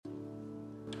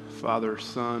Father,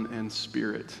 Son, and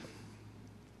Spirit.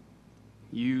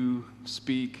 You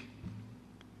speak,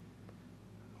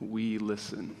 we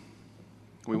listen.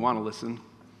 We want to listen.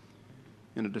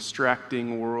 In a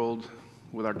distracting world,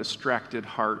 with our distracted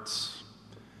hearts,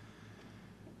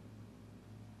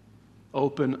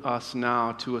 open us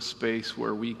now to a space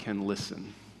where we can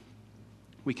listen.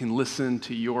 We can listen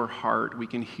to your heart. We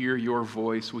can hear your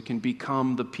voice. We can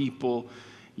become the people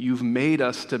you've made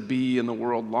us to be and the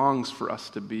world longs for us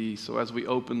to be. So as we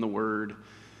open the Word,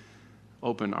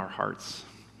 open our hearts.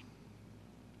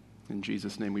 In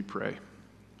Jesus' name we pray.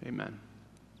 Amen.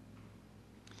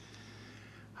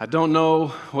 I don't know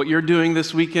what you're doing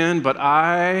this weekend, but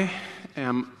I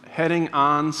am heading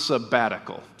on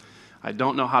sabbatical. I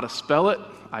don't know how to spell it.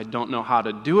 I don't know how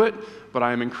to do it, but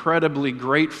I am incredibly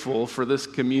grateful for this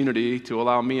community to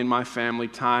allow me and my family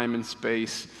time and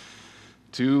space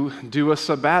to do a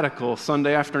sabbatical.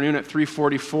 Sunday afternoon at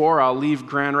 3:44, I'll leave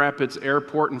Grand Rapids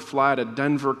Airport and fly to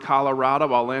Denver,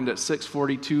 Colorado. I'll land at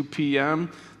 6:42 p.m.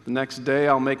 The next day,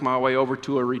 I'll make my way over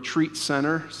to a retreat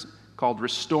center called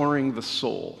Restoring the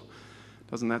Soul.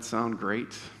 Doesn't that sound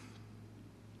great?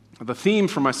 The theme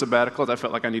for my sabbatical, as I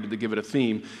felt like I needed to give it a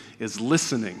theme, is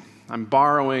listening. I'm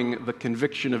borrowing the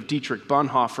conviction of Dietrich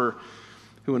Bonhoeffer,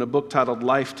 who in a book titled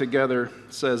Life Together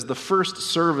says, the first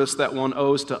service that one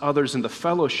owes to others in the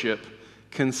fellowship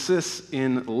consists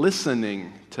in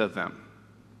listening to them.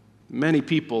 Many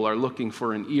people are looking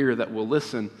for an ear that will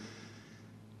listen.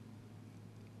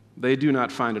 They do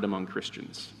not find it among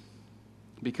Christians,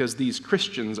 because these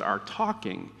Christians are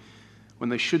talking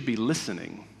when they should be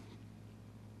listening.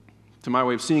 To my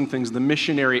way of seeing things, the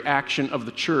missionary action of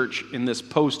the church in this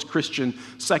post-Christian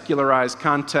secularized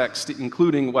context,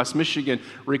 including West Michigan,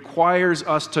 requires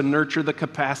us to nurture the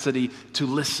capacity to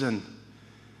listen.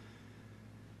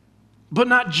 But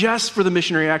not just for the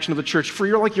missionary action of the church, for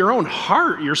your own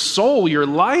heart, your soul, your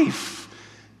life.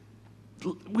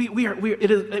 We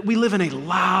live in a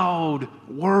loud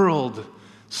world.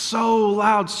 So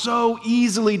loud, so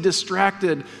easily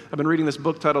distracted. I've been reading this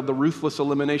book titled The Ruthless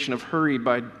Elimination of Hurry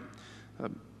by a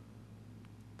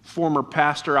former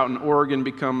pastor out in Oregon,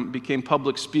 became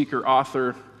public speaker,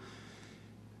 author,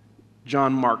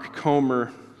 John Mark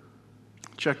Comer.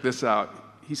 Check this out.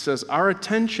 He says, our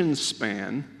attention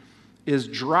span is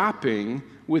dropping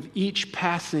with each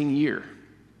passing year.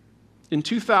 In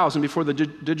 2000, before the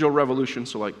digital revolution,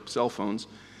 so like cell phones,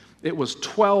 it was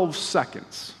 12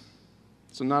 seconds.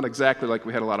 So not exactly like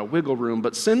we had a lot of wiggle room,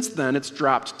 but since then it's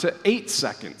dropped to 8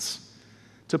 seconds.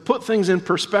 To put things in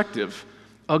perspective,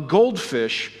 a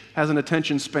goldfish has an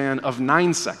attention span of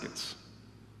 9 seconds.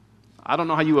 I don't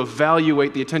know how you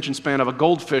evaluate the attention span of a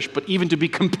goldfish, but even to be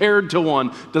compared to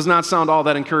one does not sound all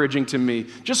that encouraging to me.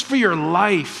 Just for your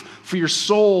life, for your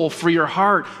soul, for your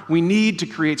heart, we need to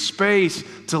create space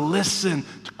to listen,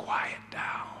 to quiet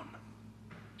down,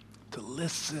 to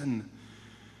listen.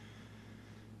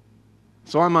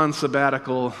 So I'm on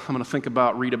sabbatical. I'm going to think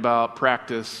about, read about,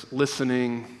 practice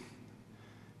listening.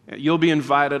 You'll be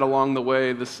invited along the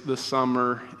way this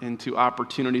summer into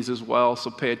opportunities as well, so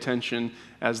pay attention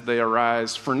as they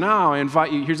arise. For now, I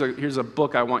invite you, here's a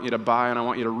book I want you to buy, and I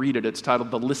want you to read it. It's titled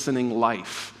The Listening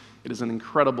Life. It is an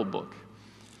incredible book.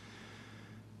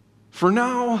 For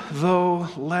now, though,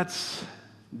 let's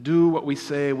do what we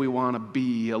say we want to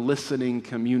be, a listening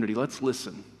community. Let's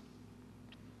listen.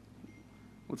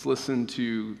 Let's listen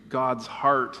to God's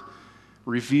heart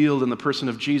revealed in the person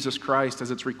of Jesus Christ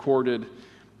as it's recorded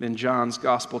in John's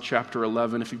Gospel, chapter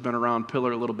 11. If you've been around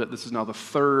Pillar a little bit, this is now the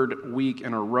third week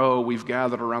in a row we've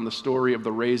gathered around the story of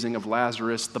the raising of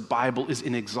Lazarus. The Bible is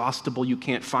inexhaustible. You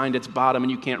can't find its bottom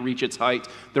and you can't reach its height.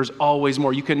 There's always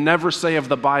more. You can never say of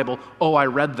the Bible, oh, I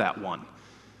read that one.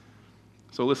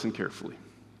 So listen carefully.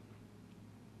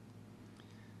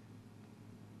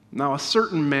 Now, a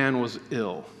certain man was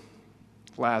ill,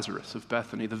 Lazarus of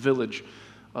Bethany, the village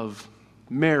of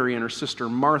Mary and her sister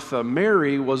Martha.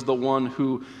 Mary was the one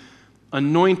who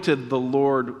anointed the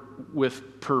Lord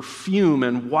with perfume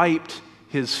and wiped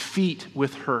his feet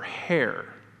with her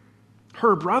hair.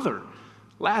 Her brother,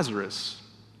 Lazarus,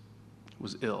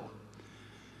 was ill.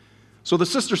 So the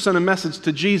sister sent a message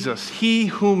to Jesus, he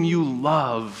whom you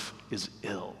love is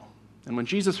ill. And when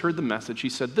Jesus heard the message, he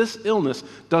said, this illness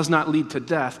does not lead to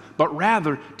death, but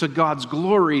rather to God's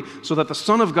glory, so that the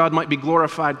Son of God might be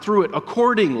glorified through it.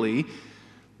 Accordingly,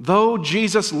 though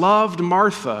Jesus loved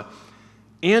Martha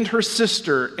and her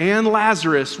sister and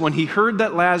Lazarus, when he heard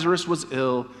that Lazarus was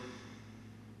ill,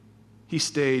 he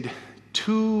stayed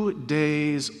 2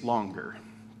 days longer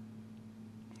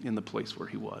in the place where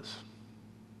he was.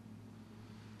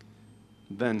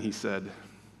 Then he said,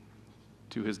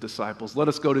 to his disciples, "Let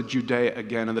us go to Judea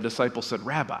again." And the disciples said,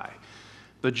 "Rabbi,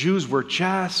 the Jews were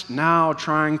just now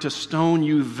trying to stone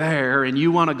you there, and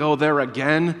you want to go there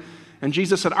again?" And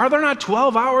Jesus said, "Are there not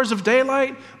 12 hours of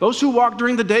daylight? Those who walk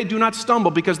during the day do not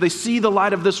stumble because they see the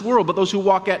light of this world, but those who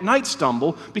walk at night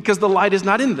stumble because the light is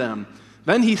not in them."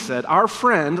 Then he said, "Our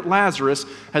friend Lazarus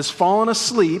has fallen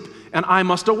asleep, and I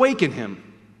must awaken him."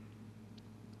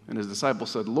 And his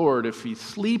disciples said, "Lord, if he's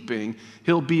sleeping,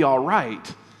 he'll be all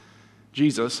right."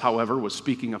 Jesus, however, was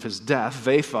speaking of his death.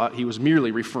 They thought he was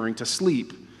merely referring to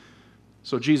sleep.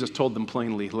 So Jesus told them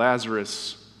plainly,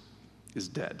 "Lazarus is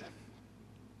dead.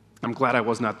 I'm glad I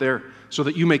was not there, so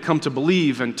that you may come to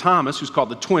believe." And Thomas, who's called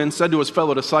the twin, said to his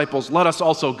fellow disciples, "Let us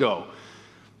also go,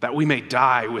 that we may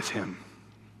die with him."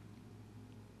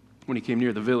 When he came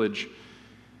near the village,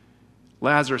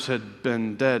 Lazarus had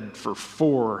been dead for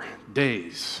 4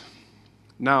 days.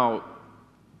 Now,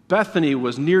 Bethany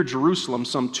was near Jerusalem,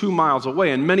 some 2 miles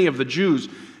away, and many of the Jews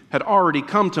had already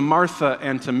come to Martha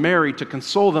and to Mary to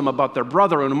console them about their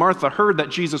brother. And when Martha heard that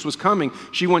Jesus was coming,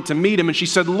 she went to meet him, and she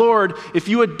said, "Lord, if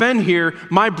you had been here,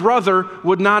 my brother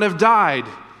would not have died.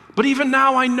 But even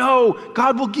now I know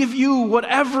God will give you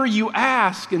whatever you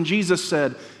ask." And Jesus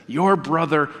said, "Your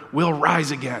brother will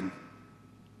rise again."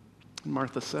 And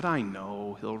Martha said, "I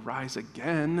know he'll rise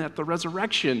again at the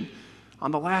resurrection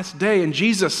on the last day." And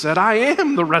Jesus said, "I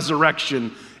am the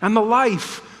resurrection and the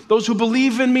life. Those who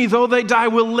believe in me, though they die,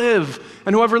 will live.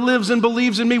 And whoever lives and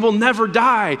believes in me will never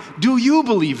die. Do you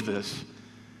believe this?"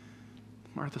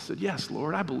 Martha said, "Yes,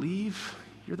 Lord, I believe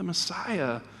you're the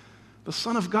Messiah, the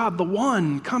Son of God, the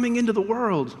one coming into the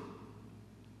world."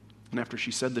 And after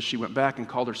she said this, she went back and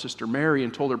called her sister Mary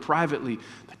and told her privately,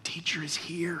 "The teacher is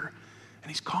here, and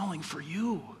he's calling for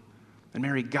you." And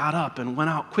Mary got up and went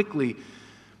out quickly.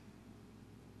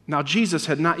 Now Jesus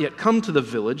had not yet come to the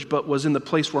village, but was in the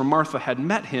place where Martha had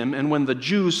met him. And when the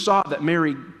Jews saw that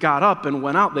Mary got up and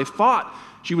went out, they thought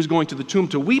she was going to the tomb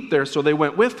to weep there, so they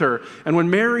went with her. And when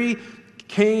Mary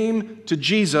came to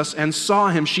Jesus and saw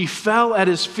him, she fell at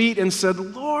his feet and said,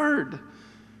 "Lord,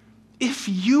 if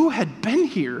you had been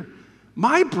here,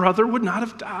 my brother would not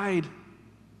have died."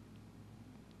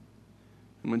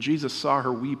 And when Jesus saw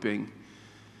her weeping,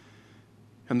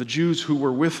 and the Jews who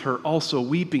were with her also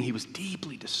weeping, he was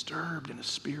deeply disturbed in his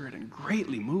spirit and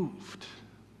greatly moved.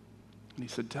 And he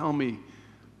said, "Tell me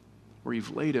where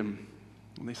you've laid him."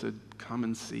 And they said, "Come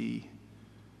and see."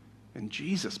 And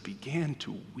Jesus began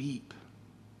to weep.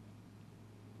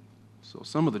 So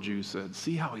some of the Jews said,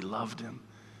 "See how he loved him."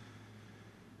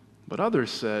 But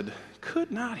others said, "Could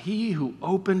not he who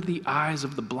opened the eyes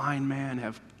of the blind man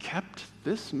have kept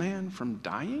this man from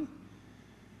dying?"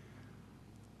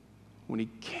 When he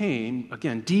came,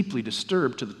 again, deeply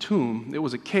disturbed, to the tomb, it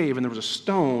was a cave and there was a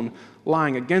stone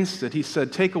lying against it. He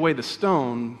said, "Take away the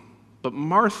stone." But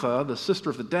Martha, the sister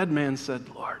of the dead man, said,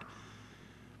 "Lord,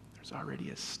 there's already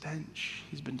a stench.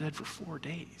 He's been dead for 4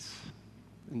 days."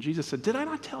 And Jesus said, "Did I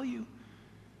not tell you?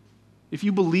 If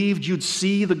you believed, you'd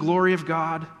see the glory of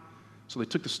God." So they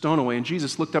took the stone away, and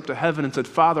Jesus looked up to heaven and said,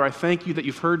 "Father, I thank you that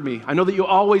you've heard me. I know that you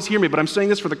always hear me, but I'm saying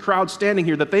this for the crowd standing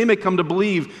here, that they may come to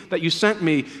believe that you sent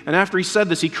me." And after he said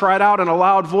this, he cried out in a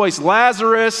loud voice,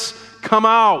 "Lazarus, come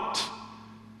out!"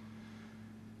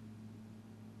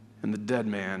 And the dead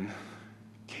man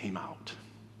came out.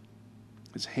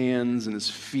 His hands and his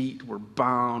feet were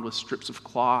bound with strips of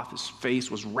cloth. His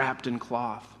face was wrapped in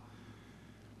cloth.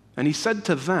 And he said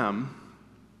to them,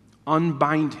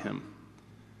 "Unbind him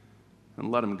and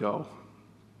let him go."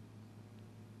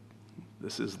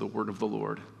 This is the word of the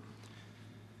Lord.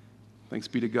 Thanks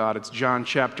be to God. It's John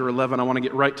chapter 11. I want to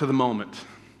get right to the moment.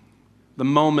 The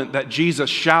moment that Jesus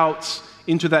shouts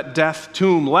into that death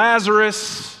tomb,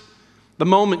 "Lazarus!" The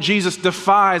moment Jesus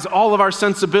defies all of our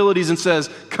sensibilities and says,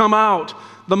 "Come out."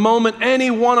 The moment any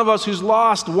one of us who's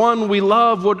lost one we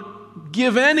love would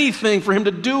give anything for him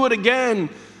to do it again.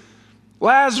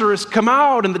 "Lazarus, come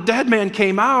out." And the dead man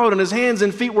came out, and his hands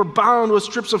and feet were bound with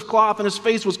strips of cloth, and his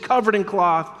face was covered in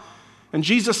cloth. And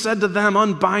Jesus said to them,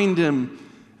 "Unbind him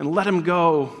and let him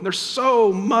go." There's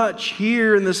so much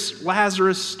here in this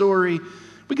Lazarus story.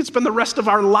 We could spend the rest of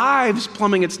our lives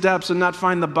plumbing its depths and not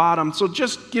find the bottom. So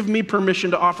just give me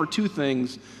permission to offer 2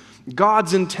 things: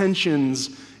 God's intentions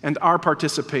and our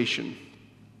participation.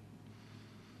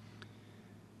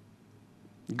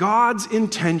 God's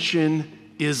intention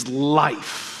is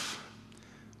life.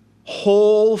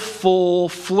 Whole, full,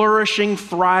 flourishing,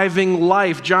 thriving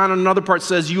life. John in another part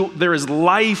says there is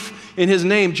life in his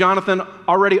name. Jonathan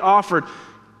already offered,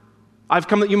 "I've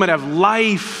come that you might have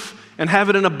life and have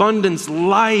it in abundance."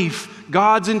 Life.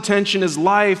 God's intention is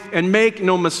life. And make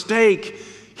no mistake,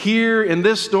 Here in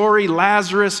this story,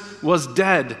 Lazarus was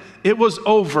dead. It was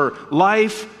over.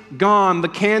 Life gone. The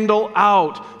candle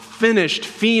out. Finished.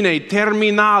 Fine.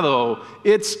 Terminado.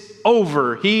 It's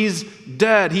over. He's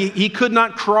dead. He could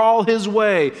not crawl his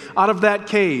way out of that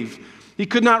cave. He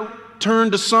could not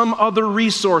turn to some other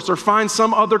resource or find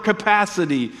some other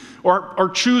capacity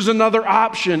or choose another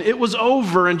option. It was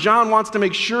over, and John wants to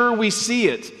make sure we see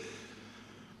it.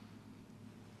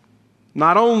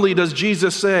 Not only does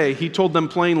Jesus say, he told them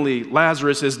plainly,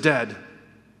 Lazarus is dead.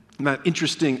 And that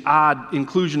interesting, odd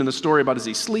inclusion in the story about is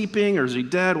he sleeping or is he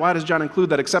dead? Why does John include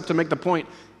that except to make the point,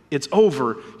 it's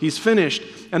over, he's finished.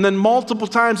 And then multiple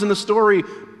times in the story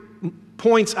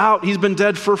points out he's been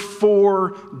dead for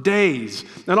 4 days.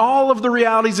 And all of the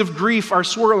realities of grief are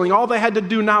swirling. All they had to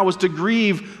do now was to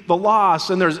grieve the loss.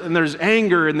 And there's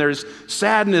anger, and there's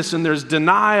sadness, and there's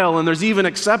denial, and there's even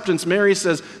acceptance. Mary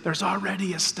says, there's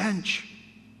already a stench.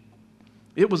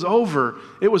 It was over.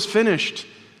 It was finished.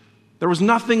 There was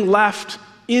nothing left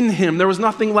in him. There was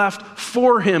nothing left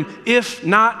for him, if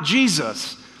not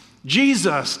Jesus.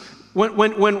 Jesus,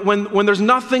 when there's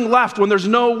nothing left, when there's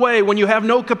no way, when you have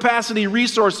no capacity,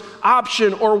 resource,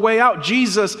 option, or way out,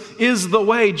 Jesus is the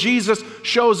way. Jesus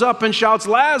shows up and shouts,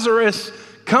 Lazarus,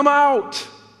 come out.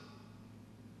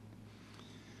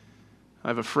 I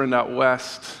have a friend out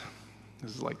west.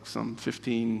 This is like some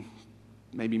 15,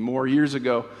 maybe more years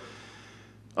ago.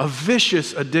 A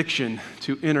vicious addiction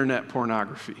to internet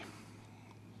pornography.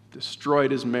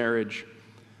 Destroyed his marriage,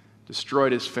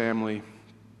 destroyed his family.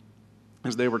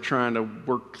 As they were trying to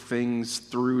work things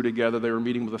through together, they were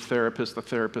meeting with a therapist. The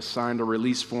therapist signed a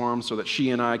release form so that she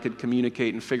and I could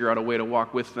communicate and figure out a way to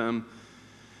walk with them.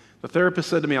 The therapist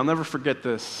said to me, I'll never forget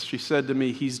this. She said to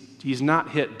me, he's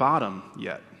not hit bottom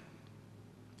yet.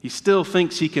 He still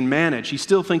thinks he can manage. He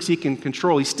still thinks he can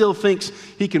control. He still thinks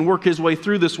he can work his way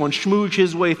through this one, schmooge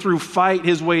his way through, fight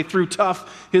his way through,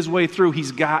 tough his way through.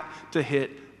 He's got to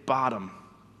hit bottom.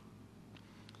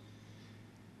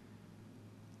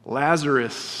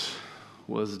 Lazarus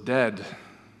was dead.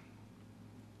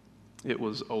 It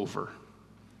was over.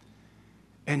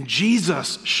 And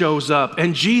Jesus shows up,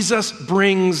 and Jesus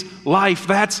brings life.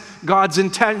 That's God's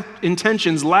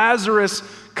intentions. Lazarus,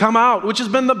 come out, which has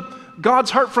been God's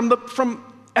heart from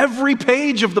every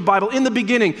page of the Bible. In the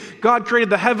beginning, God created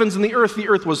the heavens and the earth. The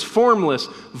earth was formless,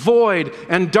 void,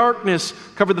 and darkness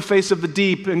covered the face of the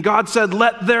deep. And God said,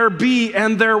 let there be,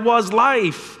 and there was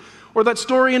life. Or that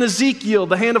story in Ezekiel,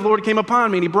 the hand of the Lord came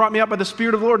upon me, and he brought me up by the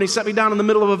Spirit of the Lord, and he set me down in the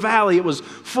middle of a valley. It was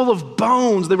full of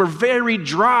bones. They were very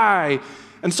dry.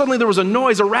 And suddenly there was a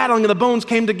noise, a rattling, and the bones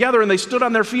came together, and they stood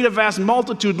on their feet, a vast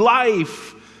multitude,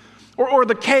 life. Or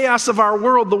the chaos of our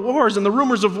world, the wars and the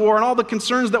rumors of war, and all the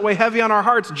concerns that weigh heavy on our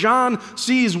hearts. John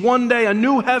sees one day a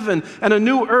new heaven and a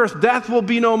new earth. Death will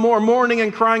be no more. Mourning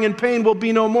and crying and pain will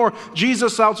be no more.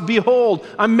 Jesus shouts, behold,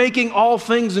 I'm making all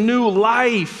things new.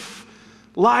 Life.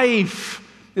 Life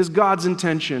is God's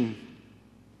intention.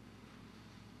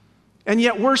 And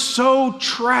yet we're so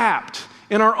trapped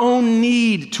in our own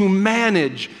need to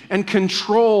manage and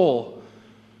control.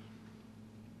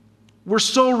 We're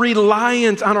so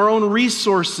reliant on our own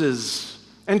resources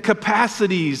and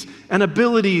capacities and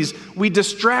abilities. We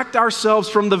distract ourselves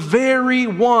from the very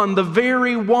one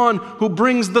who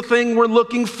brings the thing we're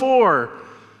looking for,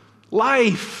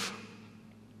 life.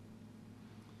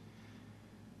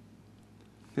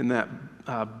 In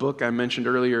that book I mentioned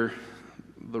earlier,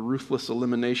 The Ruthless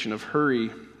Elimination of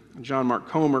Hurry, John Mark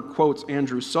Comer quotes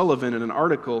Andrew Sullivan in an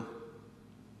article.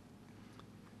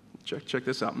 Check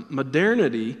this out.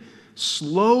 Modernity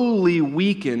slowly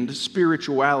weakened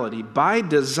spirituality by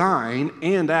design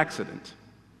and accident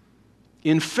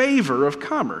in favor of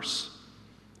commerce.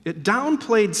 It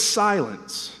downplayed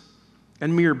silence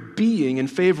and mere being in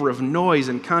favor of noise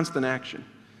and constant action.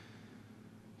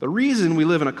 The reason we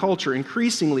live in a culture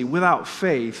increasingly without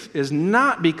faith is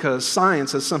not because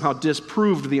science has somehow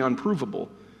disproved the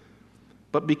unprovable,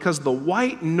 but because the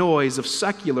white noise of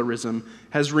secularism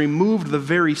has removed the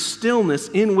very stillness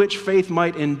in which faith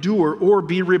might endure or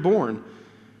be reborn.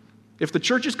 If the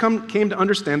churches came to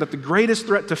understand that the greatest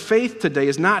threat to faith today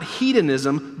is not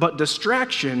hedonism, but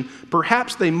distraction,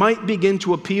 perhaps they might begin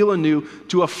to appeal anew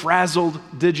to a frazzled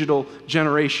digital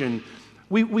generation.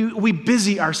 We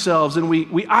busy ourselves and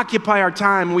we occupy our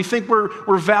time, and we think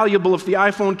we're valuable if the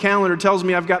iPhone calendar tells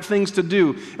me I've got things to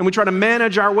do, and we try to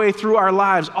manage our way through our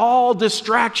lives, all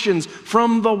distractions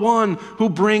from the one who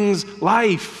brings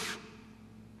life.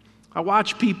 I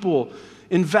watch people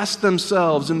invest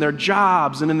themselves in their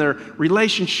jobs and in their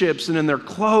relationships and in their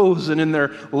clothes and in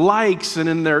their likes and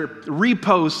in their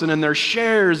reposts and in their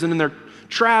shares and in their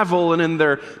travel and in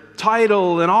their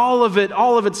title and all of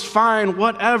it's fine,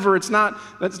 whatever. It's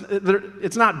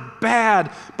not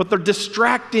bad, but they're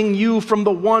distracting you from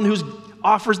the one who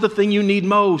offers the thing you need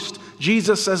most.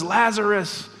 Jesus says,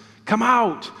 Lazarus, come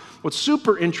out. What's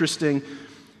super interesting,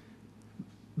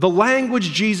 the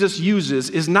language Jesus uses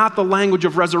is not the language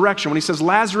of resurrection. When he says,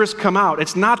 Lazarus, come out,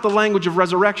 it's not the language of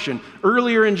resurrection.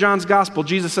 Earlier in John's gospel,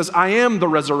 Jesus says, I am the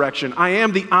resurrection. I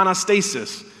am the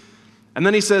anastasis. And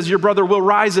then he says, your brother will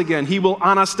rise again. He will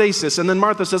anastasis. And then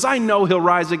Martha says, I know he'll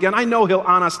rise again. I know he'll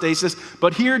anastasis.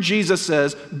 But here Jesus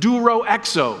says, duro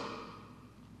exo.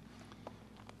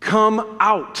 Come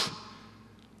out.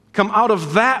 Come out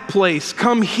of that place.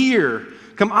 Come here.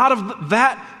 Come out of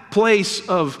that place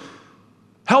of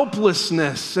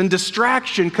helplessness and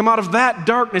distraction. Come out of that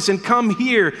darkness and come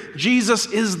here. Jesus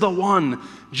is the one.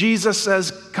 Jesus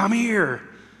says, come here.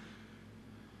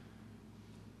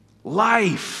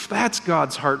 Life, that's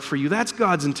God's heart for you. That's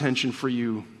God's intention for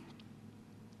you.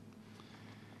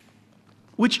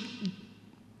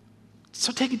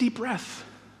 So take a deep breath.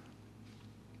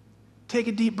 Take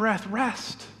a deep breath.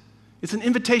 Rest. It's an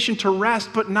invitation to rest,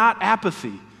 but not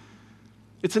apathy.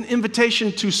 It's an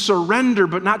invitation to surrender,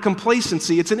 but not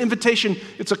complacency. It's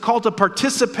a call to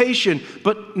participation,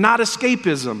 but not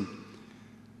escapism.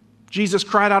 Jesus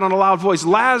cried out in a loud voice,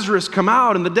 Lazarus, come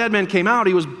out. And the dead man came out.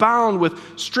 He was bound with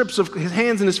strips of his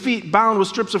hands and his feet, bound with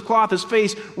strips of cloth, his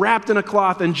face wrapped in a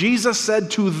cloth. And Jesus said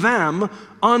to them,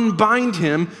 unbind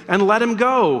him and let him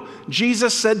go.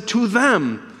 Jesus said to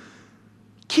them.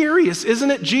 Curious,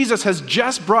 isn't it? Jesus has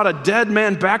just brought a dead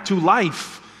man back to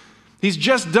life. He's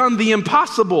just done the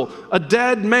impossible. A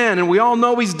dead man, and we all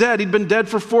know he's dead. He'd been dead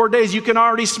for 4 days. You can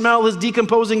already smell his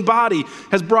decomposing body.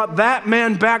 Has brought that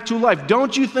man back to life.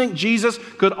 Don't you think Jesus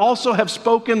could also have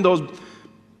spoken those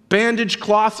bandage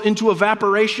cloths into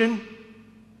evaporation?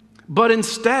 But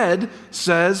instead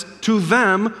says to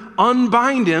them,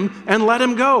 unbind him and let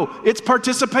him go. It's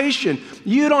participation.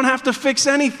 You don't have to fix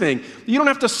anything. You don't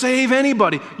have to save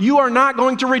anybody. You are not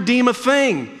going to redeem a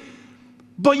thing.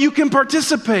 But you can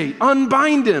participate,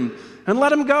 unbind him, and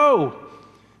let him go.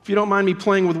 If you don't mind me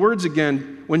playing with words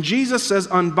again, when Jesus says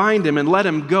unbind him and let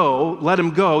him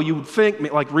go, you would think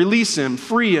like release him,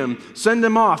 free him, send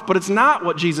him off. But it's not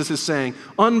what Jesus is saying.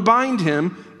 Unbind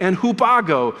him and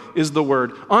hupago is the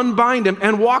word. Unbind him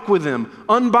and walk with him.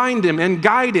 Unbind him and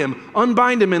guide him.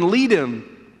 Unbind him and lead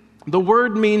him. The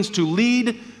word means to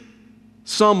lead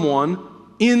someone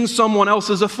in someone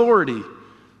else's authority.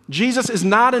 Jesus is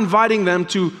not inviting them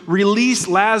to release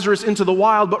Lazarus into the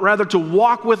wild, but rather to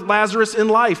walk with Lazarus in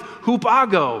life.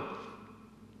 Hupago.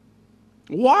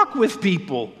 Walk with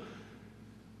people.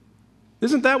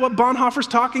 Isn't that what Bonhoeffer's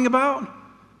talking about?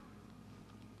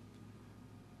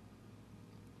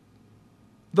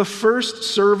 The first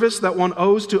service that one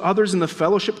owes to others in the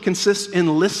fellowship consists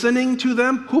in listening to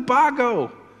them.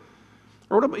 Hupago.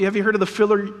 Have you heard of the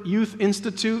Filler Youth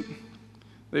Institute?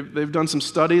 They've done some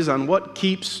studies on what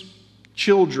keeps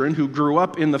children who grew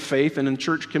up in the faith and in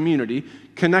church community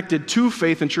connected to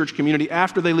faith and church community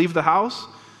after they leave the house.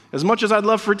 As much as I'd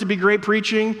love for it to be great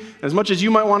preaching, as much as you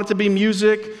might want it to be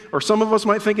music, or some of us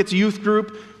might think it's youth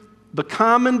group, the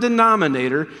common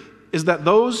denominator is that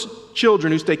those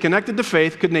children who stay connected to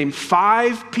faith could name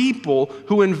 5 people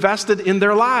who invested in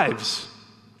their lives.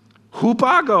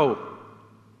 Hupago.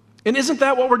 And isn't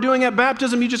that what we're doing at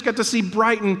baptism? You just got to see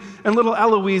Brighton and little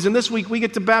Eloise, and this week we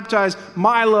get to baptize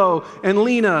Milo and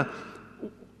Lena.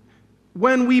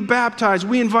 When we baptize,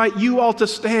 we invite you all to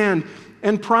stand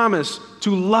and promise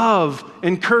to love,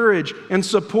 encourage, and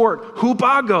support.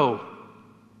 Hupago.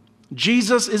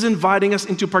 Jesus is inviting us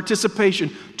into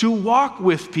participation, to walk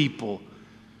with people.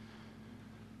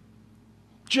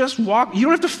 Just walk. You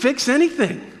don't have to fix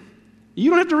anything. You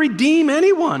don't have to redeem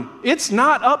anyone. It's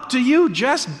not up to you.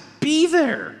 Just be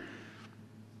there.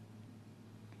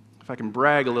 If I can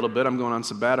brag a little bit, I'm going on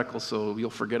sabbatical, so you'll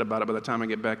forget about it by the time I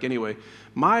get back anyway.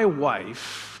 My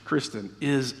wife, Kristen,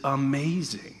 is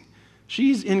amazing.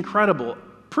 She's incredible.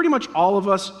 Pretty much all of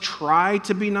us try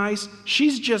to be nice.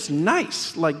 She's just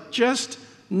nice, just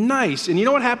nice. And you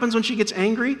know what happens when she gets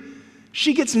angry?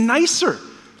 She gets nicer.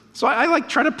 So I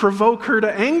try to provoke her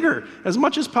to anger as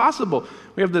much as possible.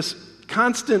 We have this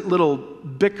constant little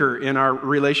bicker in our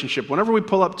relationship. Whenever we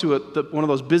pull up to one of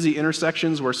those busy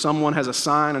intersections where someone has a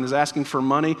sign and is asking for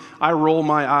money, I roll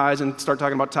my eyes and start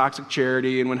talking about toxic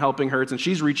charity and when helping hurts, and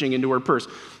she's reaching into her purse.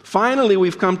 Finally,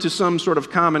 we've come to some sort of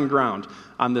common ground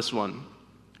on this one.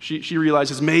 She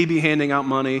realizes maybe handing out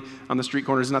money on the street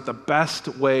corner is not the best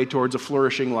way towards a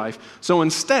flourishing life. So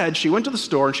instead, she went to the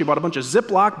store and she bought a bunch of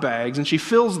Ziploc bags and she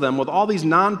fills them with all these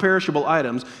non-perishable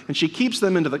items and she keeps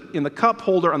them in the cup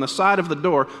holder on the side of the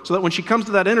door so that when she comes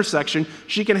to that intersection,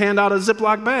 she can hand out a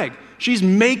Ziploc bag. She's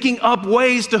making up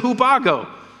ways to hupago.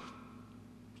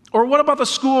 Or what about the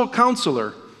school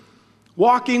counselor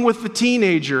walking with the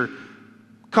teenager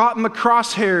caught in the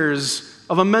crosshairs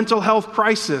of a mental health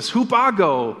crisis,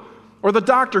 hupago. Or the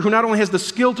doctor who not only has the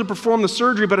skill to perform the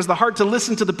surgery but has the heart to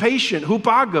listen to the patient,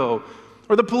 hupago.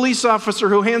 Or the police officer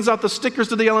who hands out the stickers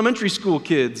to the elementary school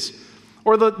kids.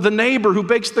 Or the neighbor who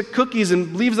bakes the cookies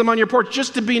and leaves them on your porch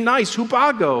just to be nice,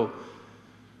 hupago.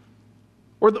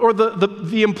 Or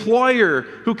the employer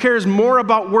who cares more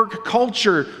about work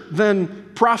culture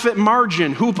than profit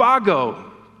margin, hupago.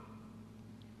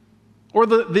 Or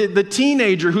the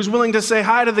teenager who's willing to say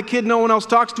hi to the kid no one else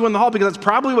talks to in the hall because that's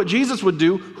probably what Jesus would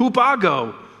do,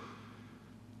 hupago.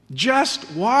 Just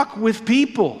walk with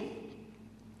people.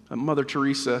 Mother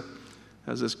Teresa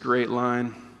has this great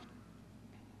line.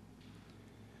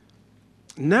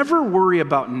 Never worry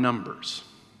about numbers.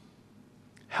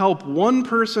 Help one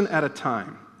person at a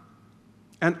time.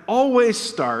 And always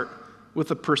start with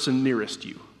the person nearest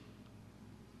you.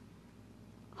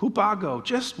 Hupago,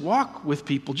 just walk with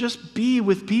people, just be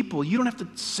with people. You don't have to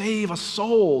save a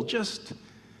soul, just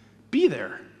be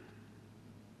there.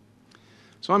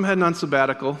 So I'm heading on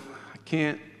sabbatical.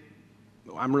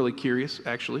 I'm really curious,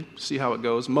 actually, see how it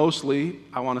goes. Mostly,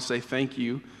 I want to say thank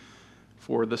you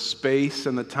for the space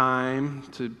and the time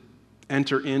to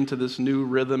enter into this new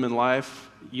rhythm in life.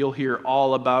 You'll hear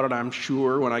all about it, I'm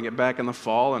sure, when I get back in the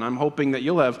fall, and I'm hoping that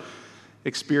you'll have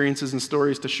experiences and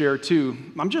stories to share too.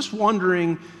 I'm just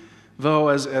wondering, though,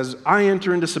 as I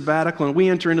enter into sabbatical and we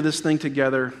enter into this thing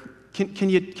together, can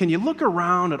you look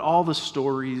around at all the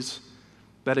stories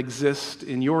that exist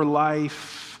in your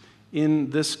life, in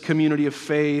this community of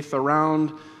faith,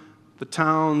 around the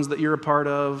towns that you're a part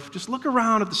of? Just look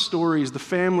around at the stories, the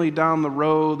family down the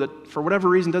road that for whatever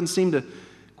reason doesn't seem to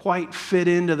quite fit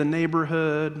into the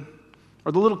neighborhood,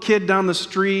 or the little kid down the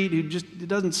street who just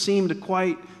doesn't seem to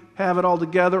quite have it all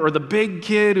together, or the big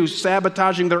kid who's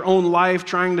sabotaging their own life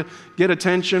trying to get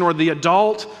attention, or the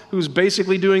adult who's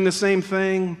basically doing the same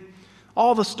thing.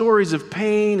 All the stories of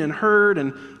pain and hurt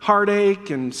and heartache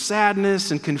and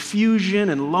sadness and confusion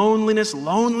and loneliness.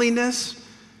 Loneliness,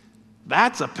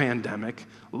 that's a pandemic.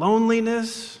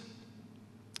 Loneliness.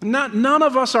 None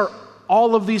of us are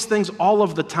all of these things all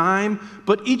of the time,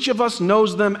 but each of us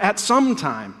knows them at some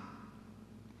time.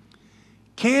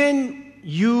 Can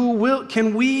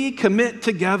we commit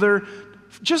together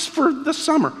just for the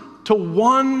summer to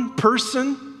one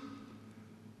person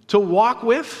to walk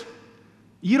with?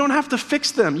 You don't have to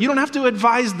fix them. You don't have to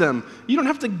advise them. You don't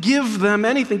have to give them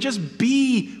anything. Just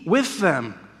be with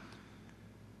them.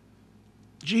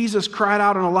 Jesus cried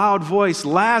out in a loud voice,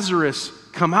 "Lazarus,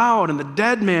 come out." And the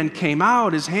dead man came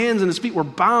out. His hands and his feet were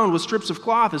bound with strips of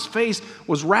cloth. His face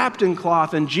was wrapped in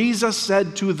cloth. And Jesus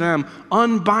said to them,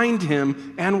 "Unbind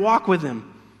him and walk with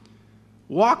him."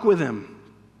 Walk with him.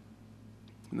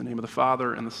 In the name of the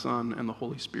Father, and the Son, and the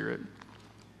Holy Spirit.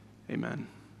 Amen.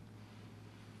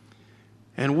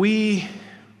 And we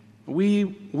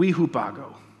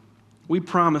hupago. We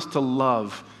promise to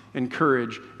love,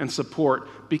 encourage, and support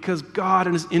because God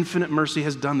in his infinite mercy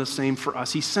has done the same for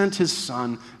us. He sent his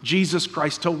Son, Jesus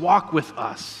Christ, to walk with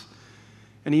us.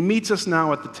 And he meets us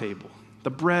now at the table.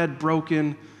 The bread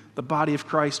broken, the body of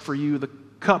Christ for you, the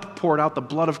cup poured out, the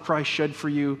blood of Christ shed for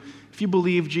you. If you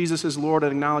believe Jesus is Lord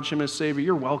and acknowledge him as Savior,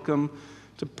 you're welcome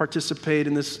to participate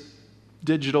in this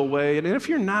digital way. And if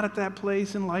you're not at that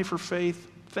place in life or faith,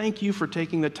 thank you for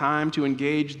taking the time to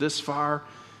engage this far.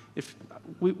 If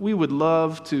we would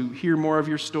love to hear more of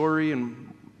your story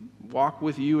and walk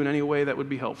with you in any way that would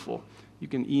be helpful. You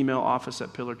can email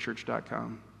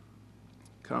office@pillarchurch.com.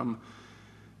 Come,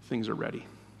 things are ready.